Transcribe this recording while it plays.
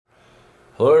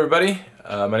Hello everybody,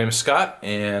 my name is Scott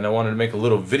and I wanted to make a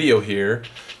little video here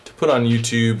to put on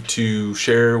YouTube to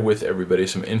share with everybody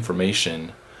some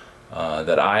information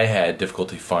that I had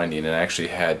difficulty finding, and I actually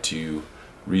had to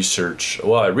research.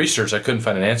 Well, I researched, I couldn't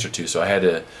find an answer to, so I had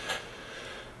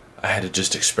to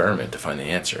just experiment to find the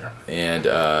answer. And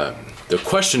the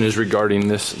question is regarding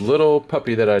this little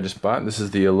puppy that I just bought. This is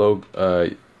the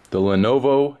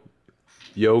Lenovo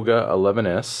Yoga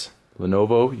 11S.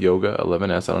 Lenovo Yoga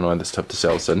 11S. I don't know why that's tough to say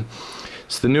all of a sudden.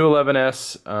 It's the new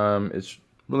 11S. It's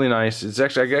really nice. It's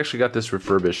actually, I actually got this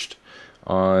refurbished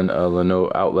on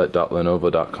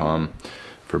outlet.lenovo.com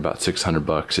for about 600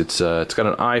 bucks. It's got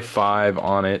an i5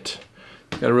 on it.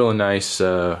 It's got a really nice,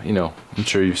 you know, I'm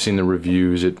sure you've seen the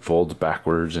reviews. It folds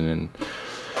backwards, and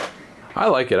I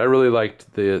like it. I really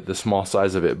liked the small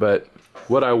size of it. But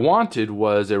what I wanted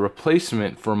was a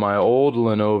replacement for my old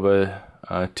Lenovo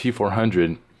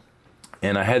T400.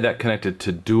 And I had that connected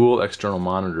to dual external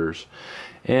monitors.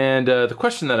 And the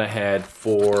question that I had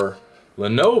for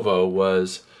Lenovo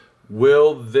was,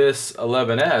 will this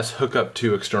 11S hook up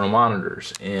to external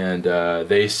monitors? And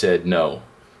they said no.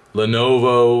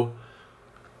 Lenovo,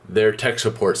 their tech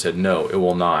support said no, it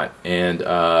will not. And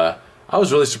I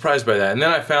was really surprised by that. And then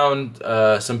I found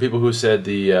some people who said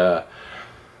the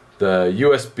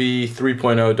USB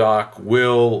 3.0 dock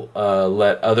will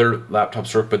let other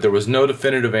laptops work, but there was no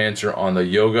definitive answer on the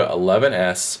Yoga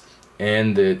 11S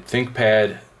and the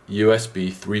ThinkPad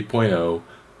USB 3.0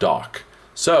 dock.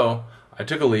 So I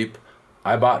took a leap,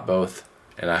 I bought both,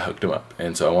 and I hooked them up.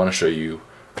 And so I want to show you,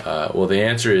 well, the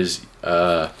answer is,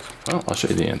 well, I'll show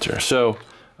you the answer. So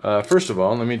first of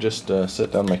all, let me just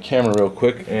set down my camera real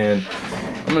quick, and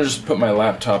I'm going to just put my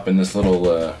laptop in this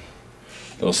little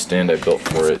stand I built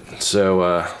for it.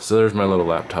 So so there's my little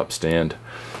laptop stand,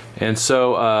 and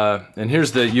so and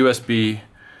here's the ThinkPad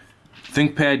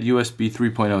USB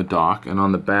 3.0 dock, and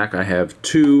on the back I have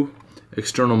two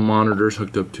external monitors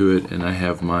hooked up to it, and I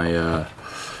have my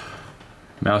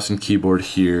mouse and keyboard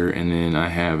here, and then I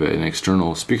have an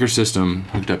external speaker system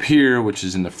hooked up here, which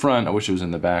is in the front. I wish it was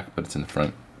in the back, but it's in the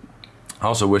front. I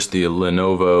also wish the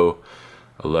Lenovo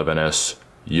 11S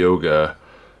Yoga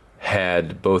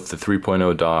had both the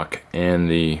 3.0 dock and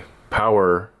the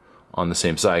power on the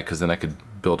same side, because then I could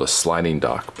build a sliding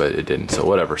dock, but it didn't, so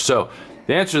whatever. So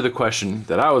the answer to the question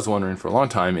that I was wondering for a long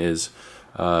time is,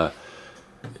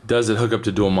 does it hook up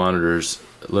to dual monitors?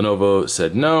 Lenovo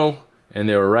said no, and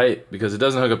they were right, because it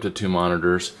doesn't hook up to 2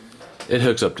 monitors. It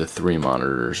hooks up to 3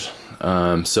 monitors.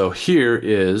 So here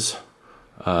is,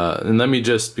 and let me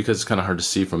just, because it's kind of hard to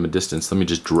see from a distance, let me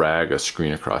just drag a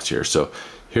screen across here. So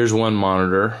here's one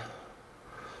monitor,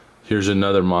 here's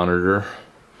another monitor,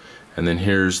 and then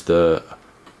here's the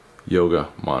Yoga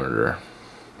monitor.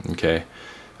 Okay,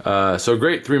 so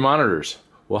great, 3 monitors.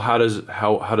 Well, how does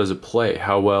it play?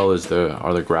 How well are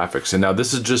the graphics? And now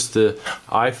this is just the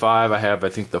i5. I have, I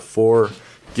think, the 4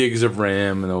 gigs of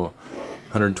RAM and the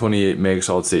 128 meg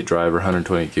solid state drive, or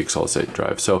 128 gig solid state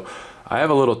drive. So I have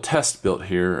a little test built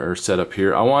here, or set up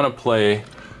here. I want to play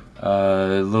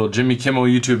a little Jimmy Kimmel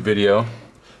YouTube video,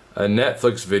 a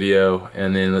Netflix video,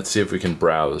 and then let's see if we can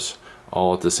browse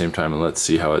all at the same time, and let's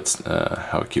see how it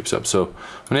keeps up. So I'm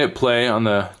gonna hit play on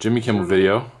the Jimmy Kimmel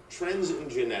video. Trends in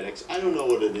genetics. I don't know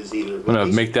what it is either. I'm gonna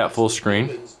make that full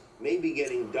screen. Maybe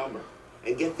getting dumber.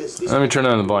 And get this. Let me turn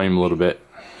down the volume a little bit.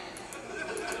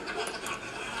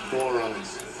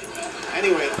 Morons.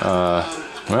 Anyway.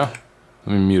 Well, let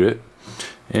me mute it,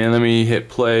 and let me hit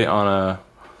play on a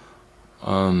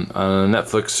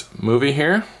Netflix movie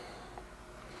here.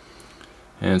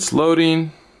 And it's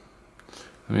loading.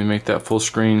 Let me make that full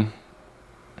screen.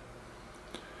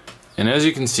 And as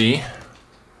you can see,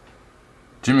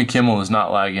 Jimmy Kimmel is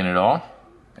not lagging at all.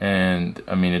 And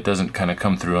I mean, it doesn't kind of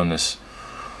come through on this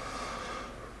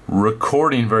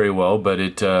recording very well, but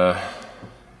it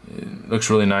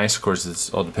looks really nice. Of course, it's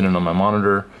all dependent on my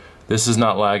monitor. This is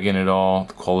not lagging at all.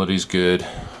 The quality's good.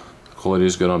 The quality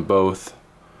is good on both.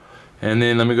 And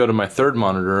then let me go to my third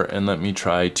monitor and let me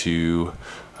try to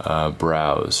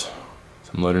browse.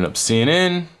 So I'm loading up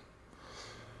CNN,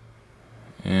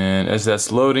 and as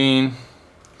that's loading,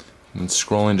 it's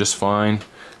scrolling just fine.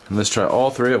 And let's try all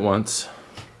 3 at once.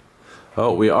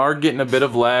 Oh, we are getting a bit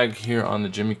of lag here on the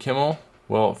Jimmy Kimmel.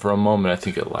 Well, for a moment I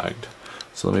think it lagged.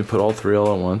 So let me put all 3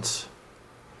 all at once.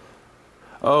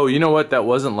 Oh, you know what? That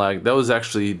wasn't lag. That was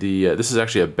actually the. This is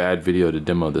actually a bad video to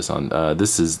demo this on.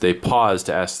 This is, they paused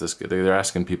to ask this. They're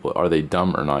asking people, are they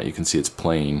dumb or not? You can see it's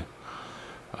playing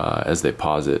as they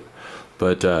pause it.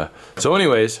 But so,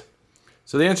 anyways,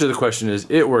 so the answer to the question is,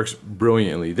 it works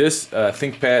brilliantly. This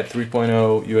ThinkPad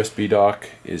 3.0 USB dock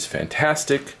is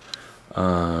fantastic.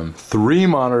 3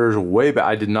 monitors, way back.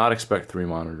 I did not expect 3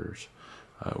 monitors.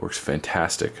 It works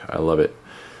fantastic. I love it.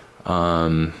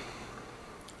 Trying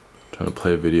to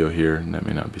play a video here, and that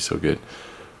may not be so good.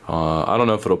 I don't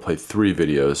know if it'll play 3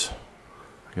 videos.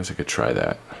 I guess I could try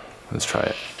that. Let's try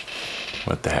it.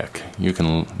 What the heck? You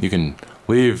can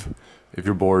leave if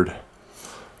you're bored.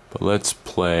 But let's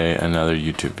play another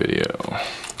YouTube video.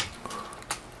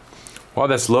 While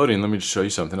that's loading, let me just show you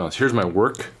something else. Here's my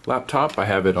work laptop. I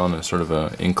have it on a sort of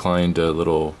a inclined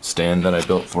little stand that I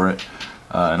built for it.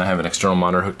 And I have an external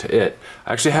monitor hooked to it.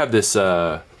 I actually have this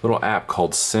little app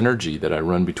called Synergy that I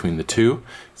run between the two.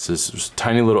 It's this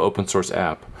tiny little open source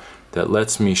app that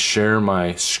lets me share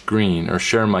my screen or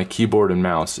share my keyboard and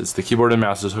mouse. It's the keyboard and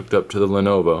mouse is hooked up to the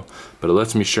Lenovo, but it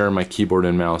lets me share my keyboard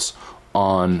and mouse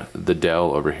on the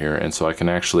Dell over here. And so I can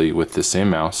actually, with the same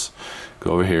mouse,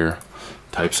 go over here,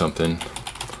 type something,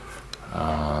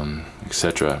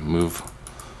 etc. Move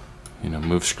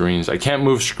screens. I can't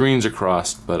move screens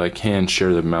across, but I can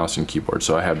share the mouse and keyboard.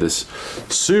 So I have this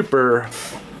super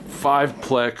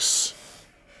 5-plex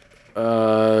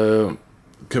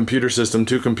computer system,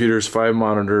 2 computers, 5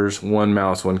 monitors, 1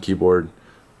 mouse, 1 keyboard,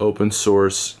 open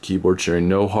source keyboard sharing,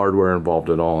 no hardware involved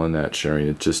at all in that sharing.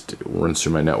 It just runs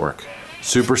through my network.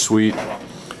 Super sweet.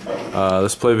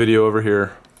 Let's play a video over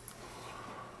here.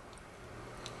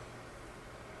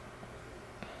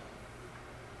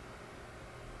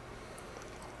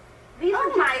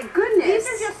 Oh my goodness! These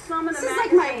are just some of the This is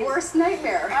like my worst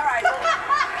nightmare. All right.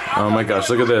 Oh my gosh,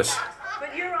 look at this.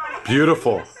 But you're on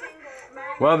Beautiful.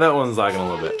 Well, that one's lagging a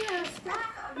little bit.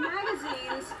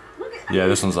 Yeah,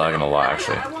 this one's lagging a lot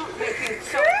actually.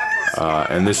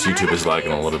 And this YouTube is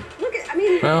lagging a little.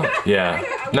 Well, yeah.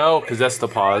 No, because that's the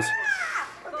pause.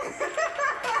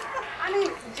 I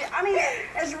mean,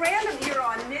 as random, you're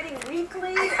on Knitting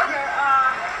Weekly.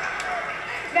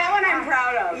 That one I'm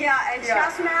proud of. Yeah, and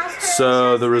Chess Master.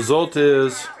 So the result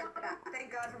is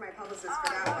Thank God for my publicist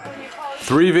for that one.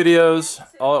 3 videos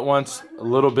all at once, a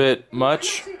little bit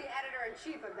much. The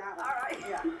editor-in-chief of that one. All right.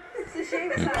 Yeah. It's a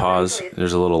shame. And pause.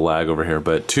 There's a little lag over here,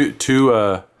 but two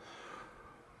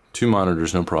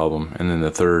monitors, no problem, and then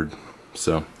the third.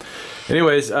 So,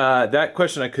 anyways, that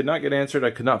question I could not get answered.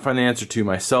 I could not find the answer to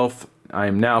myself. I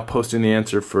am now posting the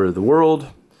answer for the world.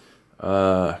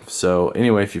 So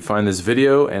anyway, if you find this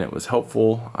video and it was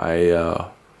helpful,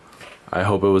 I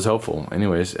hope it was helpful.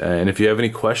 Anyways, and if you have any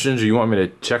questions or you want me to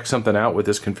check something out with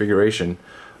this configuration,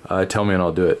 tell me and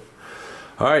I'll do it.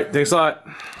 All right, thanks a lot.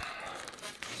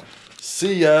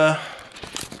 See ya.